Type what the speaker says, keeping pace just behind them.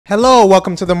Hello,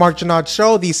 welcome to the Mark Janard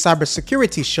Show, the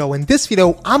cybersecurity show. In this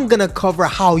video, I'm gonna cover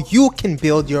how you can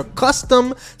build your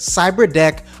custom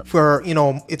Cyberdeck for,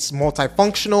 it's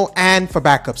multifunctional and for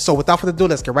backup. So without further ado,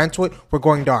 let's get right into it. We're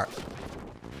going dark.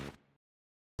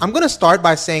 I'm going to start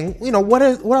by saying, what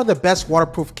are the best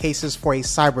waterproof cases for a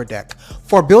Cyberdeck?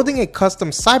 For building a custom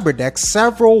Cyberdeck,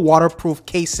 several waterproof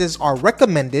cases are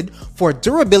recommended for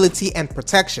durability and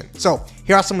protection. So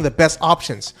here are some of the best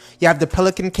options. You have the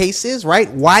Pelican cases, right?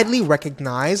 Widely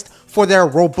recognized for their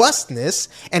robustness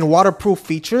and waterproof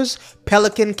features.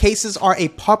 Pelican cases are a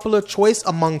popular choice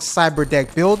among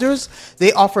Cyberdeck builders.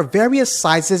 They offer various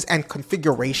sizes and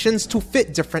configurations to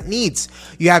fit different needs.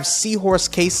 You have Seahorse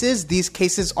cases. These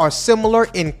cases are similar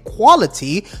in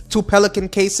quality to Pelican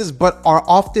cases, but are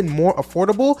often more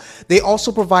affordable. They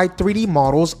also provide 3D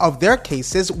models of their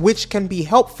cases, which can be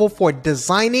helpful for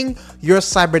designing your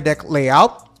Cyberdeck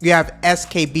layout. You have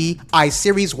SKB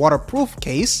I-Series waterproof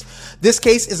case. This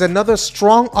case is another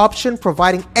strong option,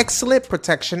 providing excellent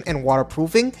protection and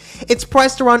waterproofing. It's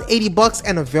priced around 80 bucks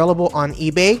and available on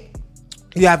eBay.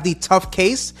 You have the Tough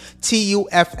case,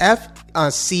 TUFF-CASE,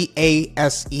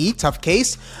 Tough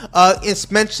case.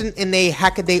 It's mentioned in a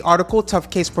Hackaday article. Tough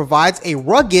case provides a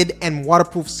rugged and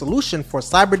waterproof solution for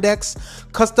Cyberdecks.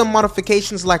 Custom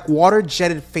modifications like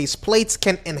water-jetted faceplates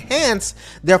can enhance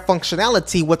their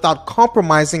functionality without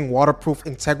compromising waterproof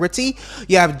integrity.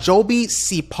 You have Joby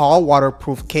CPAL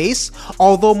waterproof case.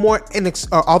 Although more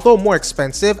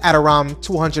expensive at around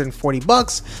 240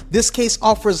 bucks, this case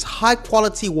offers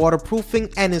high-quality waterproofing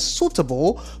and is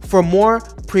suitable for more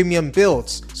premium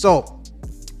builds. So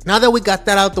now that we got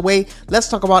that out the way, let's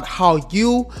talk about how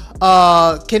you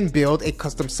can build a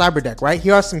custom Cyberdeck, right?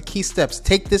 Here are some key steps.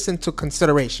 Take this into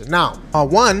consideration. Now,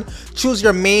 one, choose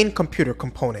your main computer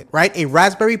component, right? A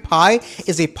Raspberry Pi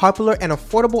is a popular and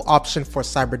affordable option for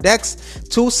Cyberdecks.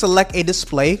 Two, select a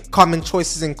display. Common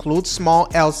choices include small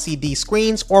LCD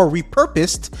screens or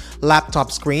repurposed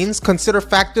laptop screens. Consider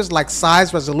factors like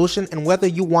size, resolution, and whether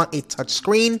you want a touch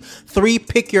screen. Three,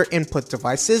 pick your input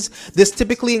devices. This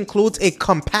typically includes a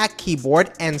compact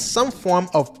keyboard and some form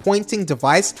of pointing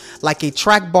device like a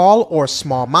trackball or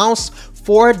small mouse.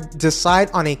 Four,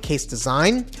 decide on a case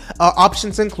design.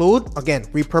 Options include, again,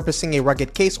 repurposing a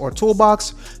rugged case or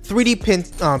toolbox, 3D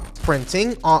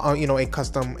printing, a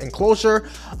custom enclosure,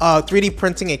 3D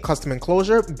printing a custom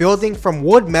enclosure, building from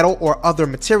wood, metal, or other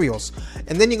materials.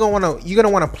 And then you're gonna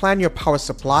want to plan your power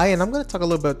supply, and I'm gonna talk a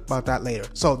little bit about that later.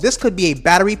 So this could be a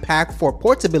battery pack for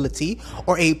portability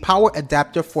or a power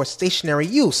adapter for stationary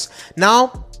use.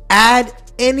 Now, add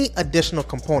any additional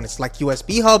components like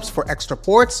USB hubs for extra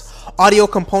ports, audio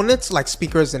components like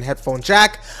speakers and headphone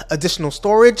jack, additional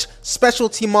storage,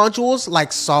 specialty modules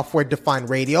like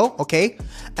software-defined radio, okay?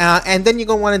 And then you're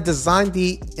gonna wanna design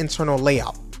the internal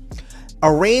layout.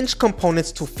 Arrange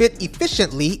components to fit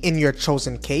efficiently in your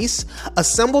chosen case.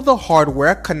 Assemble the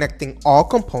hardware connecting all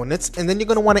components, and then you're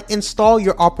going to want to install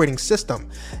your operating system.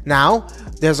 Now,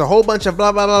 there's a whole bunch of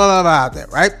blah, blah, blah, blah, blah out there,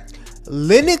 right?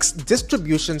 Linux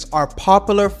distributions are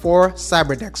popular for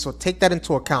Cyberdeck, so take that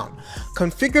into account.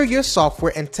 Configure your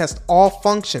software and test all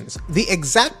functions. The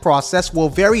exact process will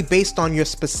vary based on your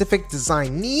specific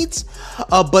design needs,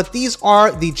 but these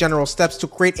are the general steps to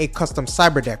create a custom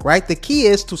Cyberdeck, right? The key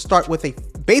is to start with a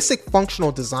basic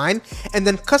functional design and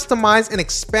then customize and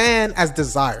expand as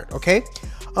desired, okay?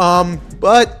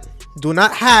 But do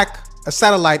not hack a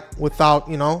satellite without,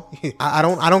 I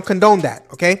don't condone that,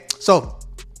 okay? So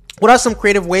what are some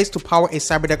creative ways to power a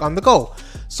Cyberdeck on the go?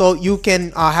 So you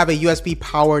can have a USB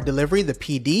power delivery, the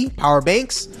PD, power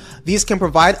banks. These can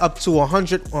provide up to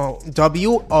 100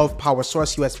 W of power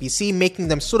source USB-C, making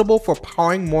them suitable for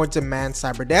powering more demand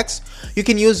Cyberdecks. You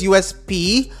can use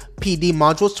USB PD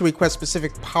modules to request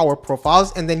specific power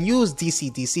profiles, and then use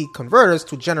DC-DC converters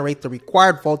to generate the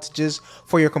required voltages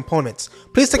for your components.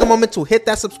 Please take a moment to hit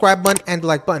that subscribe button and the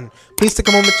like button. Please take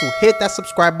a moment to hit that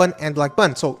subscribe button and the like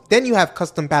button. So then you have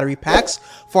custom battery packs.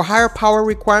 For higher power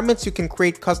requirements, you can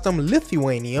create custom lithium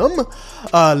or lithium.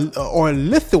 I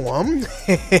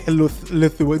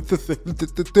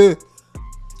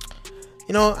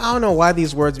don't know why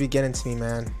these words be getting to me,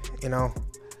 man.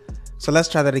 So let's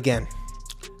try that again.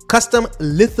 Custom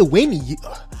lithium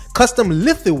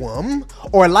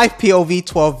or Life POV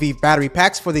 12V battery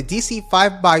packs for the DC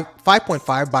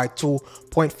 5.5 by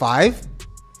 2.5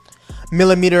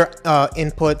 millimeter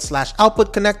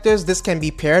input/output connectors. This can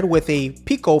be paired with a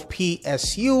Pico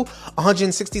PSU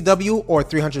 160W or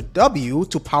 300W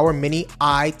to power mini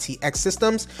ITX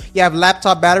systems. You have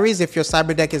laptop batteries. If your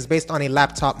Cyberdeck is based on a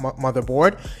laptop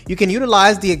motherboard, you can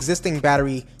utilize the existing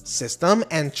battery system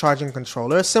and charging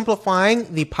controller,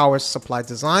 simplifying the power supply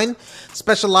design.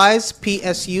 Specialized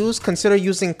PSUs: consider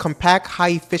using compact,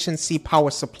 high-efficiency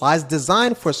power supplies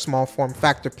designed for small form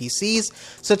factor PCs,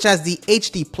 such as the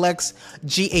HDPlex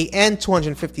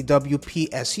GAN250W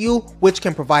PSU, which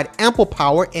can provide ample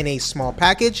power in a small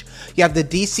package. You have the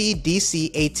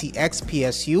DC-DC ATX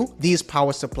PSU. These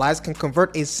power supplies can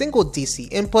convert a single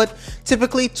DC input,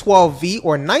 typically 12V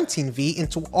or 19V,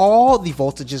 into all the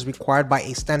voltages required by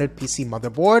a standard PC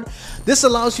motherboard. This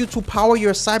allows you to power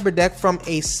your Cyberdeck from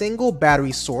a single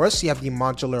battery source. You have the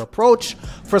modular approach.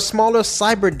 For smaller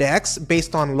Cyberdecks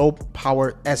based on low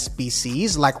power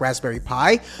SBCs like Raspberry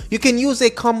Pi, you can use a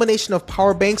combination of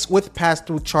power banks with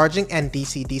pass-through charging and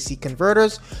DC-DC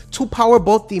converters to power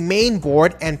both the main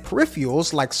board and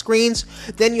peripherals like screens.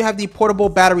 Then you have the portable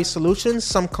battery solutions.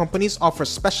 Some companies offer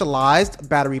specialized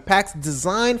battery packs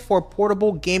designed for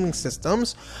portable gaming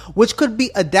systems, which could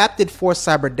be adapted for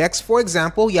Cyberdecks. For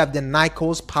example, you have the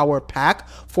Nyko's Power Pack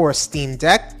for a Steam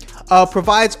Deck.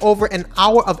 Provides over an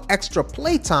hour of extra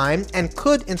playtime and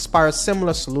could inspire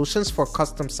similar solutions for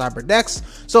custom Cyberdecks.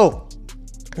 So,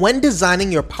 when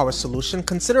designing your power solution,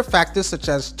 consider factors such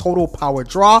as total power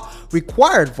draw,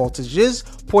 required voltages,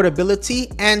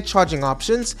 portability, and charging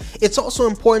options. It's also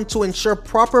important to ensure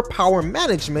proper power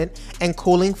management and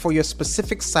cooling for your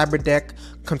specific Cyberdeck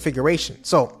configuration.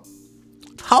 So,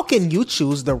 how can you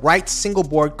choose the right single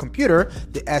board computer,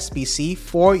 the SBC,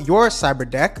 for your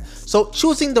Cyberdeck? So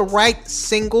choosing the right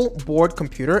single board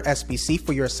computer, SBC,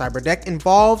 for your Cyberdeck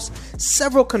involves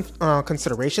several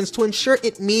considerations to ensure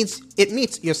it meets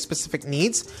your specific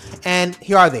needs. And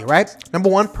here are they, right? Number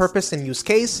one, purpose and use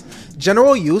case.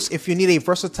 General use: if you need a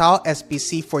versatile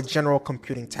SBC for general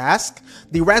computing tasks.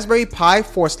 The Raspberry Pi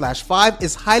 4/5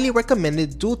 is highly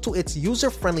recommended due to its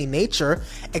user-friendly nature,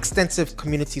 extensive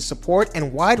community support,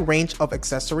 and wide range of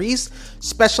accessories.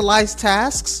 Specialized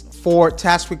tasks: for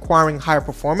tasks requiring higher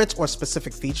performance or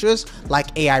specific features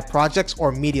like AI projects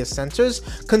or media centers,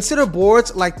 consider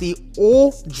boards like the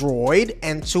Droid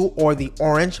N2 or the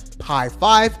Orange Pi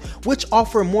 5, which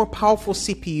offer more powerful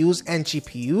CPUs and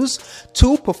GPUs.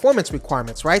 2. Performance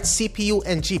requirements, right? CPU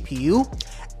and GPU.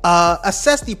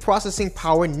 Assess the processing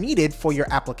power needed for your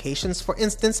applications. For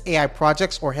instance, AI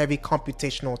projects or heavy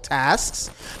computational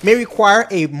tasks may require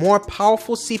a more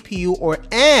powerful CPU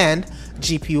and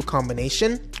GPU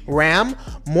combination. RAM: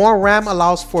 more RAM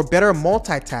allows for better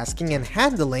multitasking and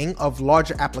handling of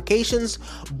larger applications.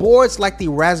 Boards like the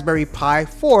Raspberry Pi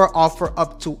 4 offer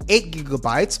up to 8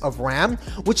 GB of RAM,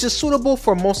 which is suitable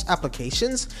for most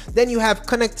applications. Then you have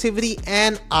connectivity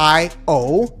and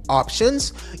I/O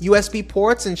options. USB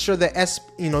ports: ensure the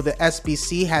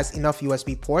SBC has enough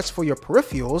USB ports for your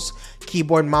peripherals.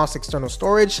 Keyboard, mouse, external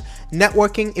storage.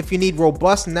 Networking: if you need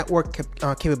robust network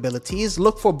capabilities,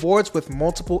 look for boards with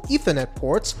multiple Ethernet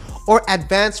ports or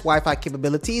advanced Wi-Fi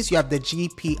capabilities. You have the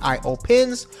GPIO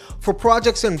pins. For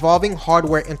projects involving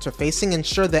hardware interfacing,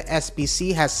 ensure the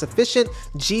SBC has sufficient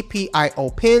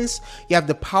GPIO pins. You have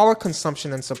the power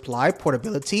consumption and supply.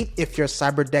 Portability: if your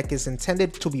Cyberdeck is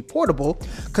intended to be portable,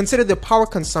 consider the power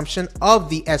consumption of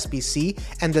the SBC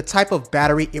and the type of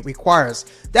battery it requires.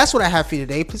 That's what I have for you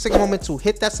today. Please take a moment to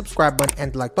hit that subscribe button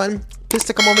and the like button. Please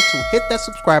take a moment to hit that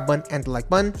subscribe button and the like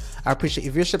button. I appreciate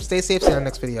your viewership. Stay safe. See you in the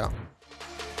next video.